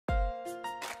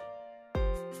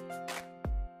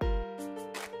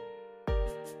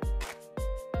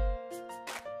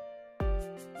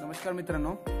नमस्कार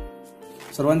मित्रांनो,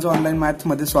 सर्वांचं ऑनलाईन मॅथ्स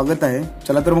मध्ये स्वागत आहे।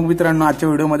 चला तर मग मित्रांनो, आजच्या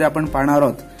व्हिडिओमध्ये आपण पाहणार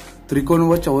आहोत त्रिकोण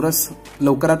व चौरस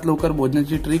लवकरात लवकर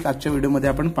मोजण्याची ट्रिक। आजच्या व्हिडिओमध्ये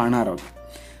आपण पाहणार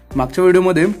आहोत। मागच्या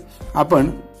व्हिडिओमध्ये आपण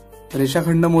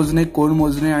रेषाखंड मोजणे, कोन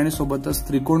मोजणे आणि सोबतच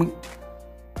त्रिकोण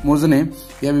मोजणे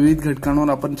या विविध घटकांवर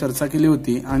आपण चर्चा केली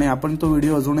होती आणि आपण तो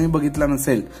व्हिडिओ अजूनही बघितला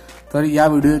नसेल तर या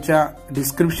व्हिडिओच्या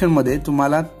डिस्क्रिप्शन मध्ये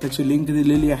तुम्हाला त्याची लिंक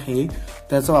दिलेली आहे,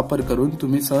 त्याचा वापर करून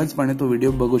तुम्ही सहजपणे तो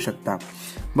व्हिडिओ बघू शकता।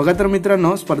 बघा तर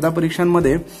मित्रांनो, स्पर्धा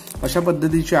परीक्षांमध्ये अशा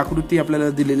पद्धतीची आकृती आपल्याला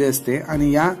दिलेली असते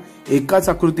आणि या एकाच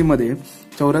आकृतीमध्ये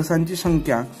चौरसांची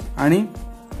संख्या आणि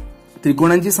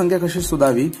त्रिकोणांची संख्या कशी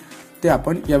शोधावी ते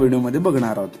आपण या व्हिडिओमध्ये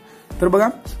बघणार आहोत। तर बघा,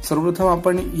 सर्वप्रथम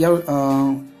आपण या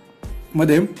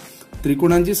मध्ये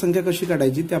त्रिकोणांची संख्या कशी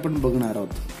काढायची ते आपण बघणार आहोत।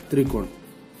 त्रिकोण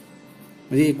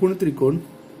म्हणजे एकूण त्रिकोण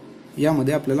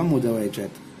यामध्ये आपल्याला मोजावायचे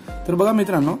आहेत। तर बघा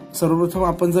मित्रांनो, सर्वप्रथम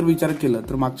आपण जर विचार केला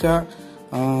तर मागच्या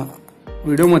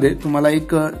व्हिडिओमध्ये तुम्हाला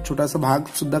एक छोटासा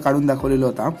भाग सुद्धा काढून दाखवलेला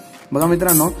होता। बघा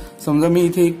मित्रांनो, समजा मी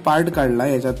इथे एक पार्ट काढला,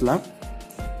 याच्यातला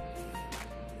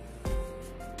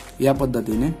या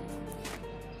पद्धतीने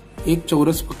एक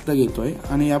चौरस फक्त घेतोय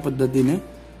आणि या पद्धतीने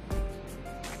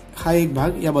हा एक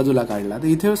भाग या बाजूला काढला। तर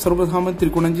इथे सर्वप्रथम आपण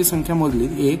त्रिकोणांची संख्या मोजली,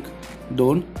 1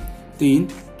 2 3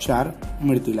 4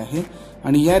 मिळतील आहे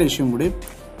आणि या रेषेमुळे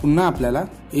पुन्हा आपल्याला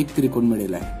एक त्रिकोण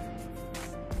मिळेल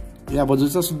आहे। या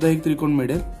बाजूचा सुद्धा एक त्रिकोण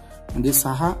मिळेल म्हणजे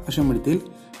 6 असे मिळतील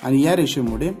आणि या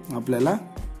रेषेमुळे आपल्याला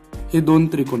हे 2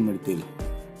 त्रिकोण मिळतील।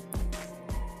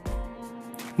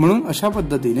 म्हणून अशा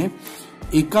पद्धतीने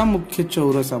एका मुख्य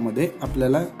चौरसामध्ये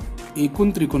आपल्याला एकूण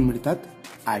त्रिकोण मिळतात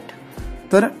 8।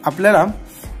 तर आपल्याला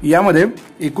यामध्ये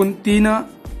एकूण 3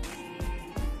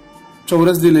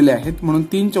 चौरस दिलेले आहेत, म्हणून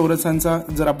 3 चौरसांचा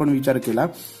जर आपण विचार केला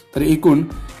तर एकूण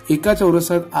एका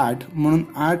चौरसात 8 म्हणून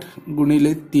 8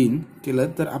 गुणिले 3 केलं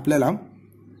तर आपल्याला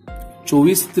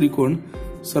 24 त्रिकोण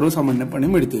सर्वसामान्यपणे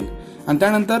मिळतील। आणि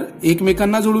त्यानंतर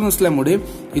एकमेकांना जोडून असल्यामुळे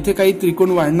इथे काही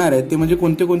त्रिकोण वाढणार आहेत। ते म्हणजे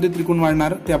कोणते कोणते त्रिकोण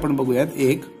वाढणार ते आपण बघूयात।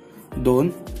 1 2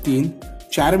 3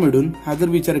 4 मिळून हा जर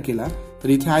विचार केला तर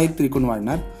इथे हा एक त्रिकोण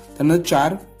वाढणार, त्यानंतर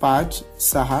 4 5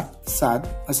 6 7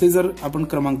 असे जर आपण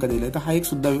क्रमांक दिले तर हा एक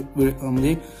सुद्धा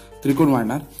म्हणजे त्रिकोण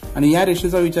वाढणार आणि या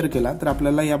रेषेचा विचार केला तर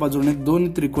आपल्याला या बाजूने 2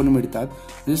 त्रिकोण मिळतात,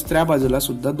 म्हणजे त्या बाजूला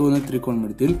सुद्धा 2 त्रिकोण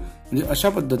मिळतील। म्हणजे अशा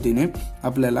पद्धतीने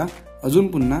आपल्याला अजून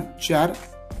पुन्हा 4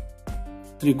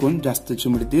 त्रिकोण जास्तचे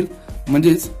मिळतील।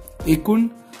 म्हणजेच एकूण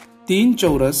 3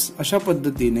 चौरस अशा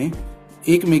पद्धतीने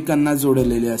एकमेकांना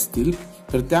जोडलेले असतील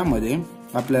तर त्यामध्ये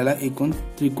आपल्याला एकूण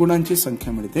त्रिकोणांची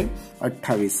संख्या मिळते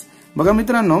 28। बघा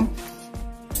मित्रांनो,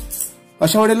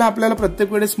 अशा वेळेला आपल्याला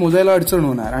प्रत्येक वेळेस मोजायला अडचण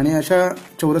होणार आणि अशा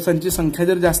चौरसांची संख्या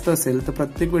जर जास्त असेल तर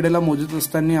प्रत्येक वेळेला मोजत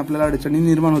असताना आपल्याला अडचणी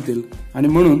निर्माण होतील आणि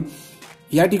म्हणून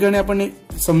या ठिकाणी आपण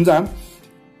समजा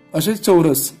असे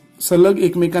चौरस सलग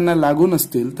एकमेकांना लागून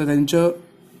असतील तर त्यांच्या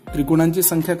त्रिकोणांची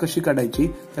संख्या कशी काढायची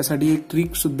त्यासाठी एक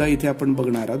ट्रिक सुद्धा इथे आपण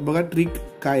बघणार आहोत। बघा ट्रिक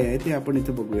काय आहे ते आपण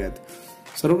इथे बघूयात।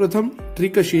 सर्वप्रथम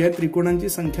ट्रिक अशी आहे, त्रिकोणांची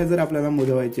संख्या जर आपल्याला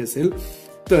मोजवायची असेल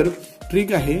तर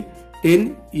ट्रिक आहे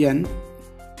 10n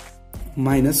 -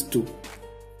 2।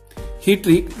 ही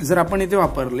ट्रिक जर आपण इथे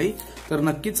वापरली तर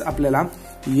नक्कीच आपल्याला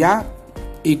या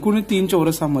एकूण 3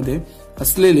 चौरसामध्ये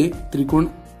असलेले त्रिकोण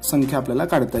संख्या आपल्याला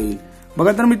काढता येईल।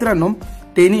 बघा तर मित्रांनो,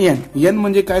 10n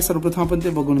म्हणजे काय सर्वप्रथम आपण ते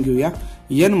बघून घेऊया।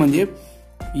 n म्हणजे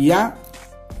या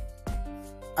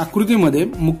आकृतीमध्ये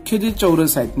मुख्य जे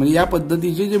चौरस आहेत, म्हणजे या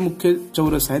पद्धतीचे जे मुख्य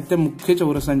चौरस आहेत त्या मुख्य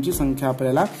चौरसांची संख्या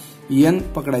आपल्याला n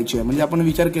पकडायची आहे। म्हणजे आपण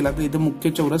विचार केला तर इथे मुख्य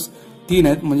चौरस 3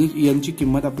 आहेत, म्हणजे n ची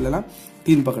किंमत आपल्याला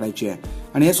 3 पकडायची आहे।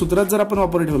 आणि या सूत्रात जर आपण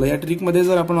वापर ठेवला, या ट्रिक मध्ये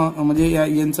जर आपण म्हणजे या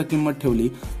n ची किंमत ठेवली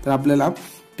तर आपल्याला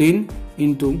 10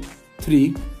 ×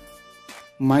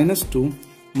 3 - 2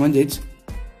 म्हणजेच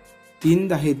 3 ×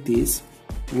 10 = 30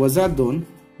 - 2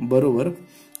 बरोबर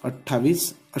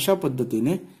 28 अशा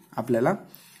पद्धतीने आपल्याला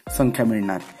संख्या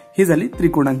मिळणार। ही झाली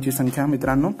त्रिकोणांची संख्या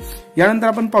मित्रांनो। यानंतर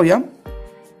आपण पाहूया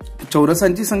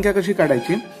चौरसांची संख्या कशी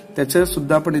काढायची, त्याचे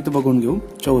सुद्धा आपण इथे बघून घेऊ।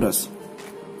 चौरस,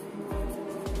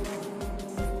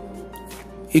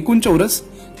 एकूण चौरस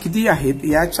किती आहेत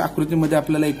याच आकृतीमध्ये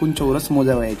आपल्याला एकूण चौरस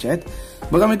मोजावायचे आहेत।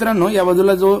 बघा मित्रांनो, या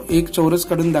बाजूला जो एक चौरस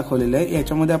काढून दाखवलेला आहे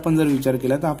याच्यामध्ये आपण जर विचार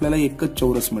केला तर आपल्याला एकच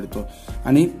चौरस मिळतो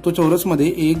आणि तो चौरस मध्ये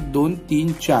 1 2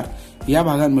 3 4 या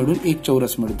भागांमधून एक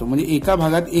चौरस मिळतो। म्हणजे एका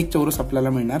भागात एक चौरस आपल्याला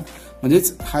मिळणार,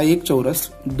 म्हणजेच हा एक चौरस,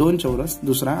 2 चौरस,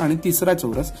 दुसरा आणि तिसरा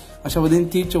चौरस, अशा पद्धतीने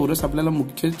 3 चौरस आपल्याला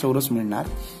मुख्य चौरस मिळणार।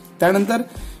 त्यानंतर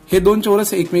हे 2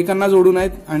 चौरस एकमेकांना जोडून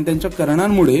आहेत आणि त्यांच्या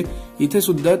कर्णांमुळे इथे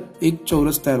सुद्धा एक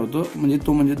चौरस तयार होतो, म्हणजे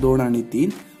तो म्हणजे 2 आणि 3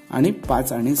 आणि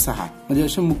 5 आणि 6, म्हणजे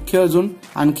असे मुख्य अजून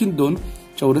आणखीन 2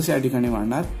 चौरस या ठिकाणी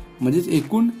वाढणार। म्हणजेच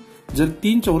एकूण जर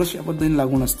 3 चौरस या पद्धतीने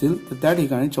लागून असतील तर त्या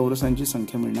ठिकाणी चौरसांची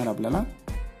संख्या मिळणार आपल्याला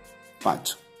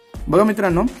 5. बघा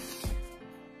मित्रांनो,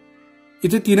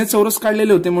 इथे तीनच चौरस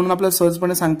काढलेले होते म्हणून आपल्याला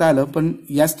सहजपणे सांगता आलं, पण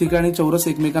याच ठिकाणी चौरस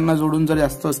एकमेकांना जोडून जर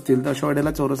जास्त असतील तर अशा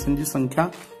वेळेला चौरसांची संख्या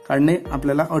काढणे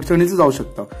आपल्याला अडचणीचं जाऊ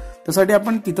शकतं. त्यासाठी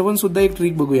आपण तिथं पण सुद्धा एक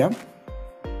ट्रिक बघूया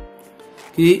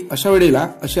की अशा वेळेला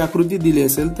अशी आकृती दिली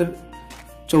असेल तर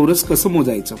चौरस कसं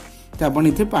मोजायचं ते आपण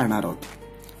इथे पाहणार आहोत.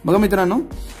 बघा मित्रांनो,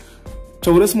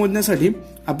 चौरस मोजण्यासाठी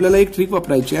आपल्याला एक ट्रिक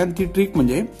वापरायची आहे आणि ती ट्रिक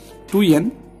म्हणजे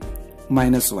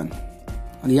 2n-1.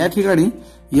 आणि या ठिकाणी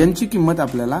n ची किंमत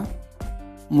आपल्याला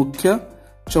मुख्य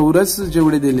चौरस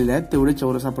जेवढे दिलेले आहेत तेवढे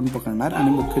चौरस आपण पकडणार आणि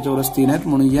मुख्य चौरस 3 आहेत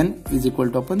म्हणून n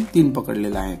 = आपण 3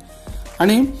 पकडलेला आहे.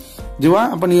 आणि जेव्हा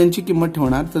आपण n ची किंमत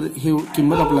ठेवणार तर हे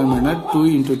किंमत आपल्याला मिळणार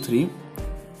 2 × 3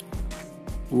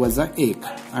 - 1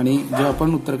 आणि जेव्हा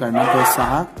आपण उत्तर काढणार तर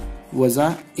 6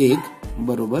 - 1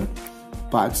 बरोबर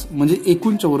 5 म्हणजे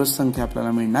एकूण चौरस संख्या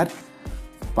आपल्याला मिळणार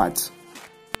 5.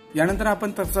 यानंतर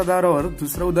आपण त्याच आधारावर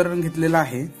दुसरं उदाहरण घेतलेलं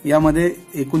आहे. यामध्ये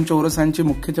एकूण चौरसांची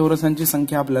मुख्य चौरसांची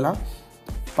संख्या आपल्याला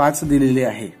 5 दिलेली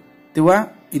आहे. तेव्हा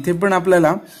इथे पण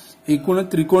आपल्याला एकूण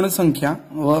त्रिकोण संख्या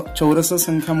व चौरस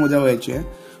संख्या मोजावयाची आहे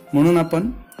म्हणून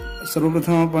आपण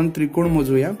सर्वप्रथम आपण त्रिकोण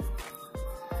मोजूया.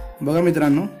 बघा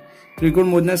मित्रांनो, त्रिकोण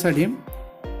मोजण्यासाठी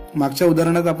मागच्या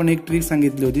उदाहरणात आपण एक ट्रिक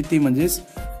सांगितली होती ती म्हणजे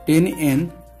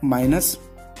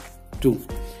 10n-2.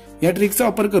 या ट्रिकचा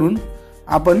वापर करून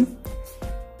आपण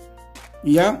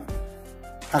या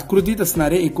आकृतीत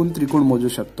असणारे एकूण त्रिकोण मोजू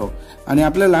शकतो. आणि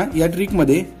आपल्याला या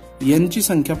ट्रिकमध्ये n ची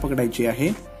संख्या पकडायची आहे.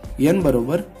 n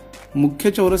बरोबर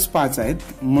मुख्य चौरस 5 आहेत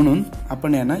म्हणून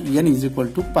आपण यांना n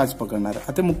 = 5 पकडणार.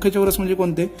 आता मुख्य चौरस म्हणजे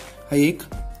कोणते? हा 1,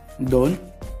 2,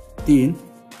 3,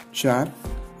 4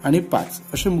 आणि 5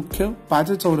 असे मुख्य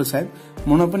 5 चौरस आहेत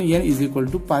म्हणून आपण n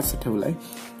 = 5 ठेवलाय.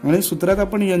 आणि सूत्रात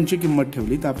आपण n ची किंमत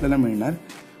ठेवली तर आपल्याला मिळणार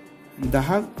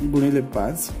 10 ×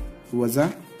 5 -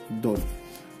 2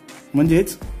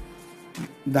 म्हणजेच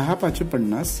 10×5 =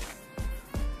 50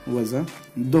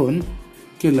 - 2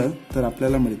 केलं तर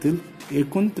आपल्याला मिळतील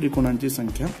एकूण त्रिकोणांची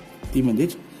संख्या ती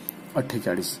म्हणजेच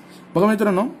 48. बघा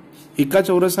मित्रांनो, एका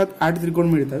चौरसात 8 त्रिकोण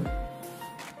मिळतात.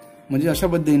 म्हणजे अशा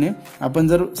पद्धतीने आपण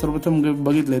जर सर्वप्रथम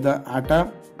बघितले तर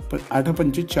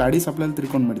 8×5 = 40 आपल्याला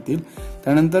त्रिकोण मिळतील.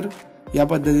 त्यानंतर या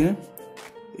पद्धतीने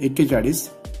 41,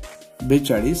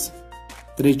 42,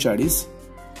 43,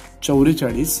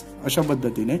 44 अशा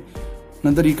पद्धतीने,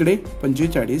 नंतर इकडे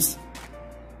 45,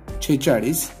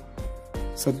 46,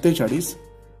 47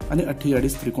 आणि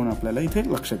 48 त्रिकोण आपल्याला इथे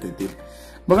लक्षात येतील.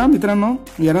 बघा मित्रांनो,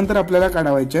 यानंतर आपल्याला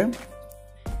काढावायचे आहे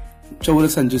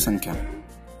चौरसांची संख्या.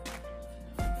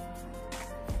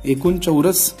 एकूण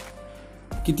चौरस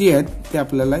किती आहेत ते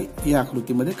आपल्याला या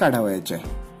आकृतीमध्ये काढावायचे आहे.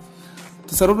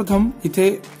 तर सर्वप्रथम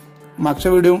इथे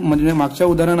मागच्या व्हिडिओ म्हणजे मागच्या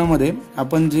उदाहरणामध्ये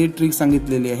आपण जी ट्रिक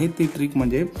सांगितलेली आहे ती ट्रिक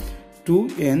म्हणजे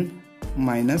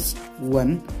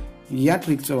 2n-1 या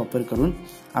ट्रिकचा वापर करून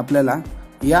आपल्याला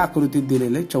या आकृतीत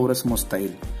दिलेले चौरस मोजता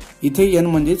येईल. इथे n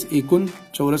म्हणजेच एकूण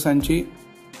चौरसांची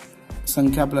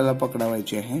संख्या आपल्याला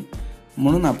पकडावायची आहे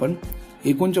म्हणून आपण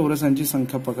एकूण चौरसांची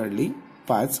संख्या पकडली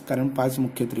 5 कारण 5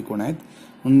 मुख्य त्रिकोण आहेत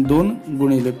म्हणून 2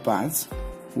 × 5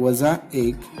 -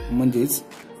 1 म्हणजेच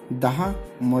 10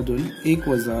 मधून 1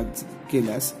 वजा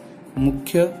केल्यास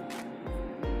मुख्य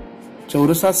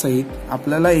चौरसासहित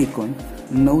आपल्याला एकूण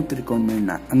 9 त्रिकोण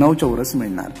मिळणार, 9 चौरस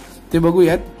मिळणार. ते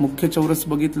बघूयात. मुख्य चौरस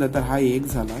बघितलं तर हा 1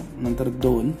 झाला, नंतर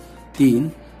 2, 3,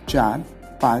 4,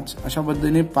 5 अशा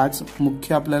पद्धतीने 5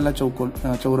 मुख्य आपल्याला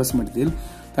चौरस मिळतील.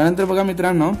 त्यानंतर बघा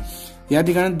मित्रांनो, या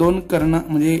ठिकाणी 2 कर्ण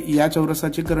म्हणजे या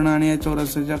चौरसाचे कर्ण आणि या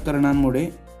चौरसाच्या कर्णांमुळे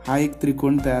हा एक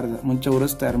त्रिकोण तयार म्हणजे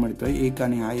चौरस तयार मिळतोय. 1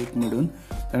 आणि हा 1 मिळून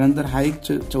त्यानंतर हा एक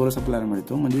चौरस आपल्याला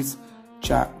मिळतो म्हणजेच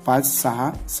 5,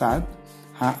 6, 7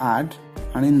 हा 8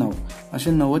 आणि 9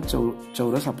 असे 90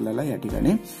 चौरस आपल्याला या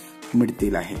ठिकाणी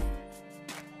मिळतील आहे.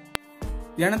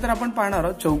 यानंतर आपण पाहणार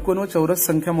आहोत चौकोन व चौरस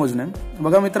संख्या मोजणे.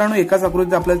 बघा मित्रांनो, एकाच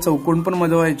आकृतीत आपल्याला चौकोन पण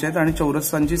मोजवायचे आहेत आणि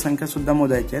चौरसांची संख्या सुद्धा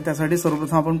मोजायची आहे. त्यासाठी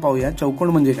सर्वप्रथम आपण पाहूया चौकोन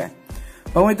म्हणजे काय.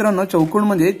 बघा मित्रांनो, चौकोन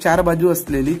म्हणजे 4 बाजू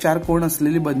असलेली 4 कोण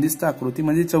असलेली बंदिस्त आकृती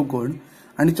म्हणजे चौकोन.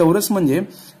 आणि चौरस म्हणजे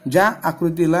ज्या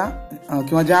आकृतीला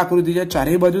किंवा ज्या आकृतीच्या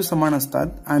चारही बाजू समान असतात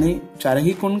आणि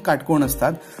चारही कोण काटकोण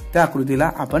असतात त्या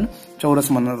आकृतीला आपण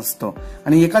चौरस म्हणत असतो.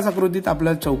 आणि एकाच आकृतीत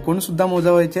आपल्याला चौकोन सुद्धा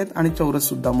मोजावायचे आहेत आणि चौरस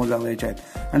सुद्धा मोजावायचे आहेत.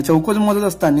 आणि चौकोन मोजत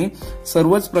असताना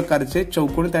सर्वच प्रकारचे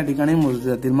चौकोन त्या ठिकाणी मोजले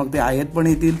जातील. मग ते आयत पण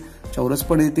येतील, चौरस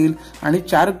पण येतील आणि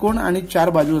 4 कोण आणि 4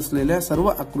 बाजू असलेल्या सर्व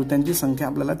आकृत्यांची संख्या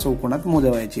आपल्याला चौकोनात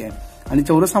मोजावायची आहे. आणि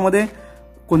चौरसामध्ये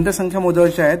कोणत्या संख्या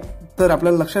मोजायच्या आहेत तर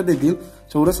आपल्याला लक्षात येतील.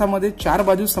 चौरसामध्ये 4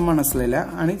 बाजू समान असलेल्या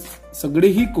आणि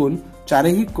सगळेही कोण,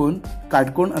 चारही कोण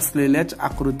काटकोण असलेल्याच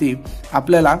आकृती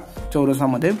आपल्याला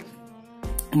चौरसामध्ये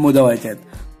मोजावायच्या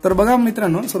आहेत. तर बघा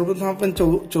मित्रांनो, सर्वप्रथम आपण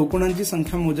चौकोनांची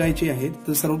संख्या मोजायची आहे.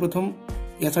 तर सर्वप्रथम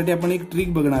यासाठी आपण एक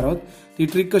ट्रिक बघणार आहोत. ती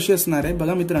ट्रिक कशी असणार आहे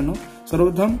बघा मित्रांनो.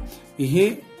 सर्वप्रथम हे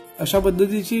अशा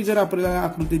पद्धतीची जर आपल्याला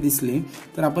आकृती दिसली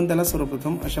तर आपण त्याला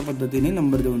सर्वप्रथम अशा पद्धतीने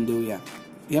नंबर देऊन देऊया.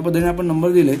 या पद्धतीने आपण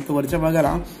नंबर दिले तर वरच्या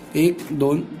भागाला 1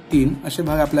 2 3 असे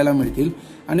भाग आपल्याला मिळतील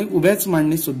आणि उभ्याच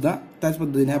मांडणी सुद्धा त्याच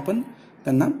पद्धतीने आपण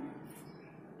त्यांना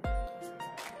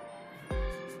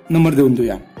नंबर देऊन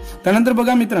देऊया. त्यानंतर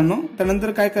बघा मित्रांनो,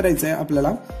 त्यानंतर काय करायचं आहे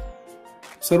आपल्याला,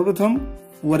 सर्वप्रथम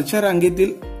वरच्या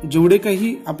रांगेतील जेवढे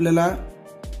काही आपल्याला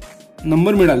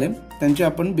नंबर मिळाले त्यांची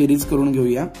आपण बेरीज करून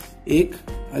घेऊया. 1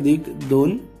 अधिक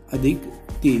 2 अधिक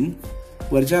 3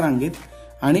 वरच्या रांगेत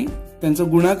आणि त्यांचा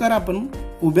गुणाकार आपण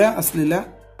उभ्या असलेल्या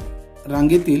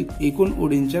रांगेतील एकूण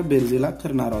ओळींच्या बेरजेला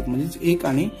करणार आहोत. म्हणजे 1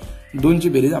 आणि 2 ची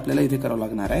बेरीज आपल्याला इथे करावं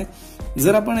लागणार आहे.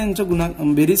 जर आपण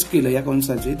यांचं बेरीज केलं या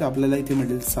कंसाची तर आपल्याला इथे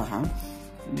मिळेल 6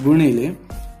 गुणिले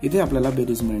इथे आपल्याला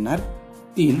बेरीज मिळणार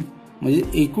 3, म्हणजे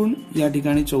एकूण या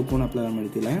ठिकाणी चौकोन आपल्याला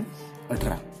मिळतील आहे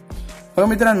 18. बघा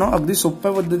मित्रांनो, अगदी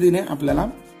सोप्या पद्धतीने आपल्याला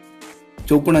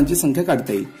चौकोनांची संख्या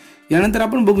काढता येईल. यानंतर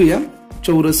आपण बघूया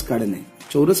चौरस काढणे.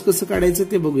 चौरस कसं काढायचं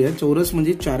ते बघूया. चौरस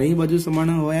म्हणजे चारही बाजू समान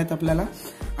हव्यात आपल्याला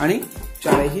आणि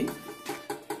चारही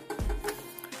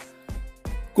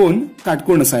कोण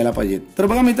काटकोन असायला पाहिजेत. तर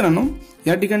बघा मित्रांनो,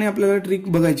 या ठिकाणी आपल्याला ट्रिक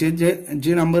बघायची आहे.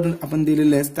 जे नंबर आपण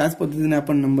दिलेले आहेत त्याच पद्धतीने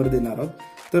आपण नंबर देणार आहोत.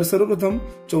 तर सर्वप्रथम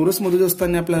चौरस मोजत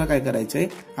असताना आपल्याला काय करायचं आहे,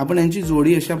 आपण यांची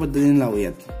जोडी अशा पद्धतीने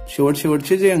लावूयात.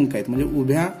 शेवटचे जे अंक आहेत म्हणजे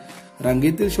उभ्या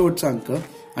रांगेतील शेवटचा अंक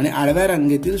आणि आडव्या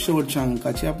रांगेतील शेवटच्या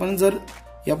अंकाची आपण जर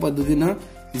या पद्धतीनं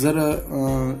जर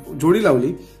जोडी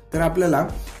लावली तर आपल्याला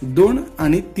 2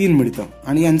 आणि 3 मिळतं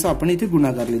आणि यांचा आपण इथे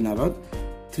गुणाकार लिहिणार आहोत.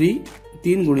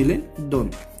 3 गुणिले 2.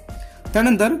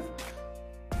 त्यानंतर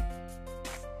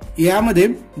यामध्ये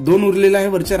 2 उरलेला आहे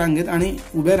वरच्या रांगेत आणि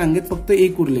उभ्या रांगेत फक्त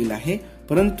 1 उरलेला आहे.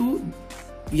 परंतु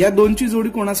या 2ची जोडी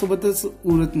कोणासोबतच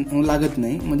लागत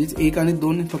नाही. म्हणजेच 1 आणि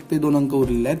 2 फक्त 2 अंक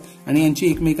उरलेले आहेत आणि यांची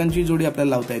एकमेकांची जोडी आपल्याला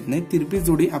लावता येत नाही. तिरपी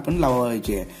जोडी आपण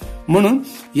लावायची आहे. म्हणून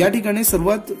या ठिकाणी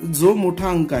सर्वात जो मोठा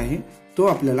अंक आहे तो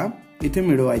आपल्याला इथे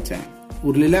मिळवायचा आहे.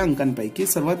 उरलेल्या अंकांपैकी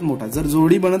सर्वात मोठा. जर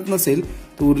जोडी बनत नसेल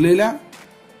तर उरलेल्या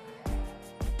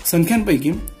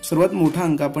संख्यांपैकी सर्वात मोठा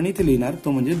अंक आपण इथे लिहिणार,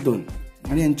 तो म्हणजे 2.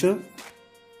 आणि यांचं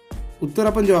उत्तर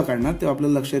आपण जेव्हा काढणार तेव्हा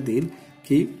आपल्याला लक्षात येईल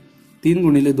की 3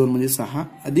 गुणिले 2 म्हणजे 6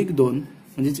 अधिक 2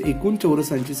 म्हणजे एकूण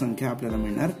चौरसांची संख्या आपल्याला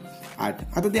मिळणार 8.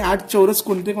 आता ते 8 चौरस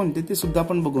कोणते कोणते ते सुद्धा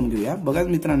आपण बघून घेऊया. बघा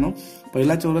मित्रांनो,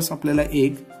 पहिला चौरस आपल्याला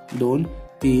 1 2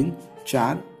 3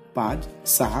 4 5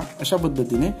 6 अशा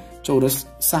पद्धतीने चौरस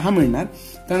 6 मिळणार.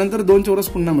 त्यानंतर 2 चौरस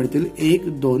पुन्हा मिळतील, 1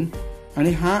 2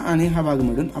 आणि हा भाग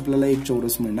मिळून आपल्याला 1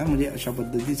 चौरस मिळणार. म्हणजे अशा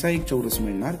पद्धतीचा 1 चौरस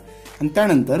मिळणार. आणि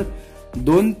त्यानंतर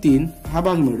 2 3 हा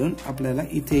भाग मिळून आपल्याला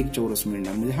इथे 1 चौरस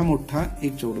मिळणार. म्हणजे हा मोठा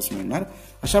 1 चौरस मिळणार.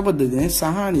 अशा पद्धतीने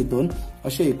 6 आणि 2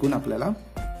 असे एकूण आपल्याला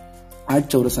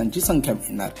 8 चौरसांची संख्या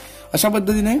मिळणार. अशा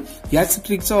पद्धतीने याच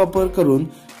ट्रिकचा वापर करून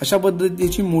अशा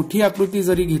पद्धतीची मोठी आकृती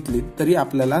जरी घेतली तरी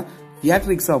आपल्याला या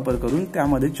ट्रिकचा वापर करून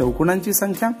त्यामध्ये चौकोनांची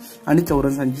संख्या आणि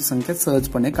चौरसांची संख्या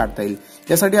सहजपणे काढता येईल.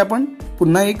 यासाठी आपण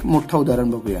पुन्हा एक मोठं उदाहरण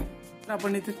बघूया.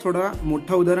 आपण इथे थोडा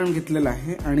मोठा उदाहरण घेतलेलं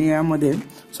आहे आणि यामध्ये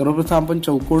सर्वप्रथम आपण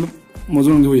चौकोन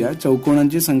मोजून घेऊया.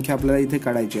 चौकोनांची संख्या आपल्याला इथे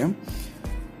काढायची आहे.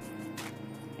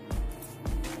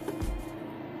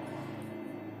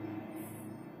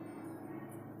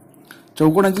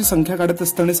 चौकोनाची संख्या काढत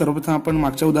असताना सर्वप्रथम आपण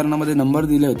मागच्या उदाहरणामध्ये नंबर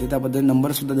दिले होते त्याबद्दल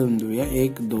नंबर सुद्धा देऊन देऊया.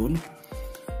 1 2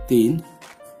 3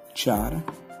 4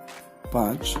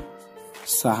 5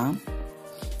 6.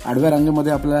 आडव्या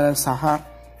रांगेमध्ये आपल्याला 6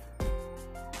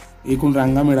 एकूण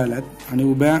रांगा मिळाल्यात आणि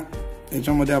उभ्या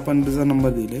याच्यामध्ये आपण जर नंबर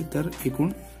दिले तर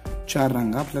एकूण 4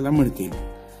 रांगा आपल्याला मिळतील.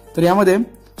 तर यामध्ये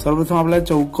सर्वप्रथम आपल्याला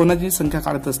चौकोनाची संख्या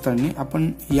काढत असताना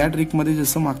आपण या ट्रिकमध्ये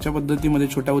जसं मागच्या पद्धतीमध्ये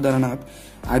छोट्या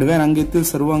उदाहरणात आडव्या रांगेतील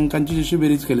सर्व अंकांची जशी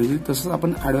बेरीज केली होती तसंच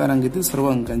आपण आडव्या रांगेतील सर्व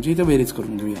अंकांची इथे बेरीज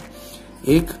करून घेऊया.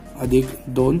 1 अधिक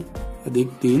 2 अधिक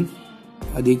 3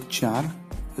 अधिक 4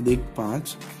 अधिक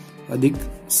 5 अधिक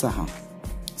 6.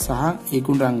 6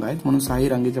 एकूण रांगा आहेत म्हणून 6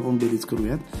 रांगेची आपण बेरीज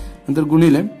करूयात. नंतर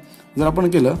गुणिले जर आपण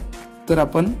केलं तर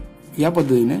आपण या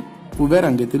पद्धतीने उभ्या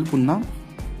रांगेतील पुन्हा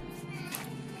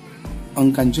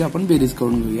अंकांची आपण बेरीज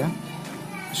करून घेऊया.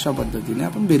 अशा पद्धतीने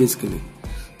आपण बेरीज केली.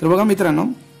 तर बघा मित्रांनो,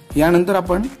 यानंतर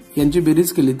आपण यांची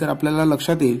बेरीज केली तर आपल्याला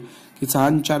लक्षात येईल की 6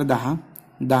 4 10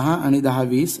 10 आणि 10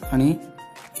 20 आणि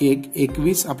 1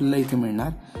 21 आपल्याला इथे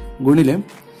मिळणार. गुणिले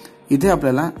इथे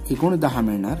आपल्याला एकूण 10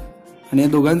 मिळणार आणि या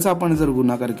दोघांचा आपण जर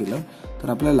गुणाकार केलं तर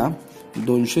आपल्याला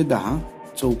 210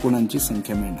 चौकोनांची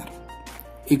संख्या मिळणार.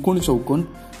 एकूण चौकोन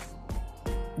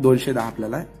 210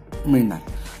 आपल्याला मिळणार.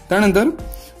 त्यानंतर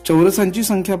चौरसांची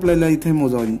संख्या आपल्याला इथे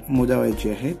मोजावायची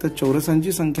आहे. तर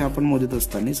चौरसांची संख्या आपण मोजत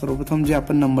असताना सर्वप्रथम जे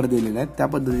आपण नंबर दिलेले आहेत त्या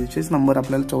पद्धतीचेच नंबर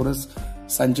आपल्याला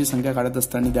चौरसांची संख्या काढत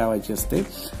असताना द्यावायची असते.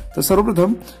 तर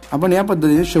सर्वप्रथम आपण या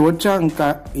पद्धतीने शेवटच्या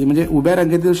अंका म्हणजे उभ्या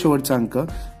रांगेतील शेवटचा अंक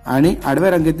आणि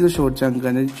आडव्या रांगेतील शेवटच्या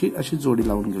अंकांची अशी जोडी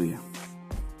लावून घेऊया.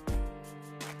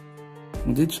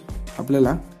 म्हणजेच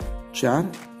आपल्याला 4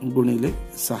 गुणिले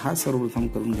 6 सर्वप्रथम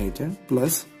करून घ्यायचे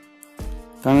प्लस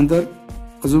त्यानंतर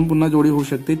अजून पुन्हा जोडी होऊ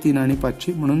शकते 3 आणि 5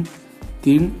 ची, म्हणून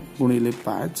 3 गुणिले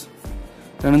 5.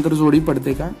 त्यानंतर जोडी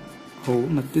पडते का? हो,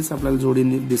 नक्कीच आपल्याला जोडी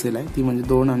दिसेल आहे, ती म्हणजे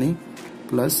 2 आणि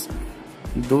प्लस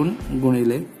 2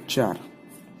 गुणिले 4.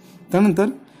 त्यानंतर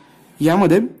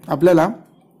यामध्ये आपल्याला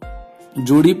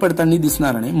जोडी पडताना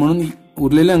दिसणार नाही, म्हणून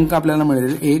उरलेले अंक आपल्याला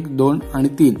मिळेल 1, 2 आणि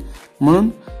 3. म्हणून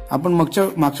आपण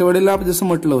मागच्या वेळेला जसं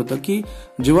म्हटलं होतं की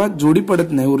जेव्हा जोडी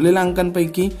पडत नाही उरलेल्या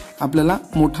अंकांपैकी आपल्याला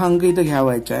मोठा अंक इथे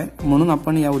घ्यावायचा आहे, म्हणून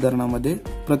आपण या उदाहरणामध्ये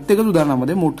प्रत्येकच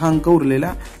उदाहरणामध्ये मोठा अंक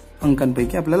उरलेल्या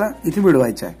अंकांपैकी आपल्याला इथे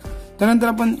मिळवायचा आहे. त्यानंतर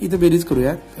आपण इथे बेरीज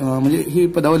करूयात, म्हणजे ही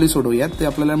पदावली सोडवूयात. ते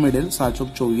आपल्याला मिळेल 6 चौक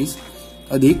 24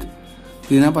 अधिक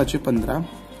 3 5 15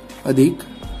 अधिक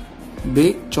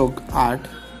 2 चौक 8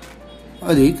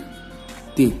 अधिक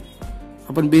 3.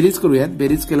 आपण बेरीज करूयात.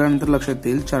 बेरीज केल्यानंतर लक्षात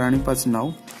येईल 4 आणि 5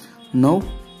 9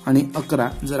 आणि 11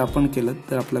 जर आपण केलं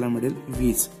तर आपल्याला मिळेल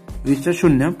 20. 20च्या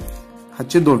 0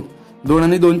 हातचे 2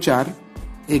 आणि 2 4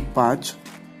 1 5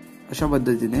 अशा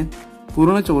पद्धतीने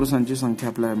पूर्ण चौरसांची संख्या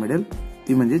आपल्याला मिळेल,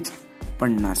 ती म्हणजेच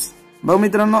 50. बघ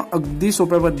मित्रांनो, अगदी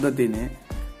सोप्या पद्धतीने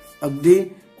अगदी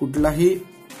कुठलाही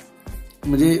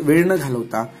म्हणजे वेळ न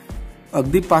घालवता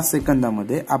अगदी 5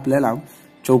 सेकंदामध्ये आपल्याला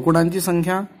चौकोनांची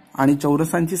संख्या आणि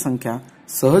चौरसांची संख्या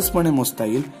सहजपणे मोजता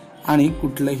येईल आणि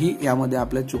कुठलंही यामध्ये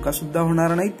आपल्या चुका सुद्धा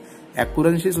होणार नाहीत,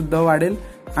 ॲक्युरन्सी सुद्धा वाढेल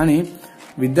आणि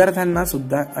विद्यार्थ्यांना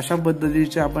सुद्धा अशा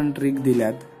पद्धतीचे आपण ट्रिक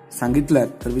दिल्यात सांगितल्यात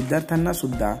तर विद्यार्थ्यांना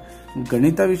सुद्धा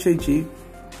गणिताविषयीची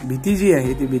भीती जी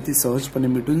आहे ती भीती सहजपणे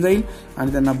मिटून जाईल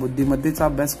आणि त्यांना बुद्धिमत्तेचा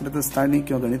अभ्यास करत असताना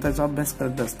किंवा गणिताचा अभ्यास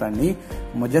करत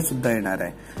असताना मजा सुद्धा येणार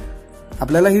आहे.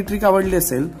 आपल्याला ही ट्रिक आवडली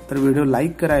असेल तर व्हिडिओ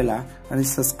लाईक करायला आणि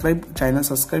चॅनल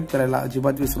सबस्क्राईब करायला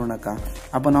अजिबात विसरू नका.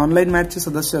 आपण ऑनलाईन मॅथचे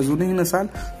सदस्य अजूनही नसाल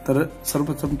तर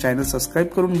सर्वप्रथम चॅनल सबस्क्राईब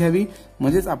करून घ्यावी,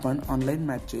 म्हणजेच आपण ऑनलाईन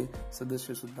मॅथचे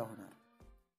सदस्य सुद्धा होणार.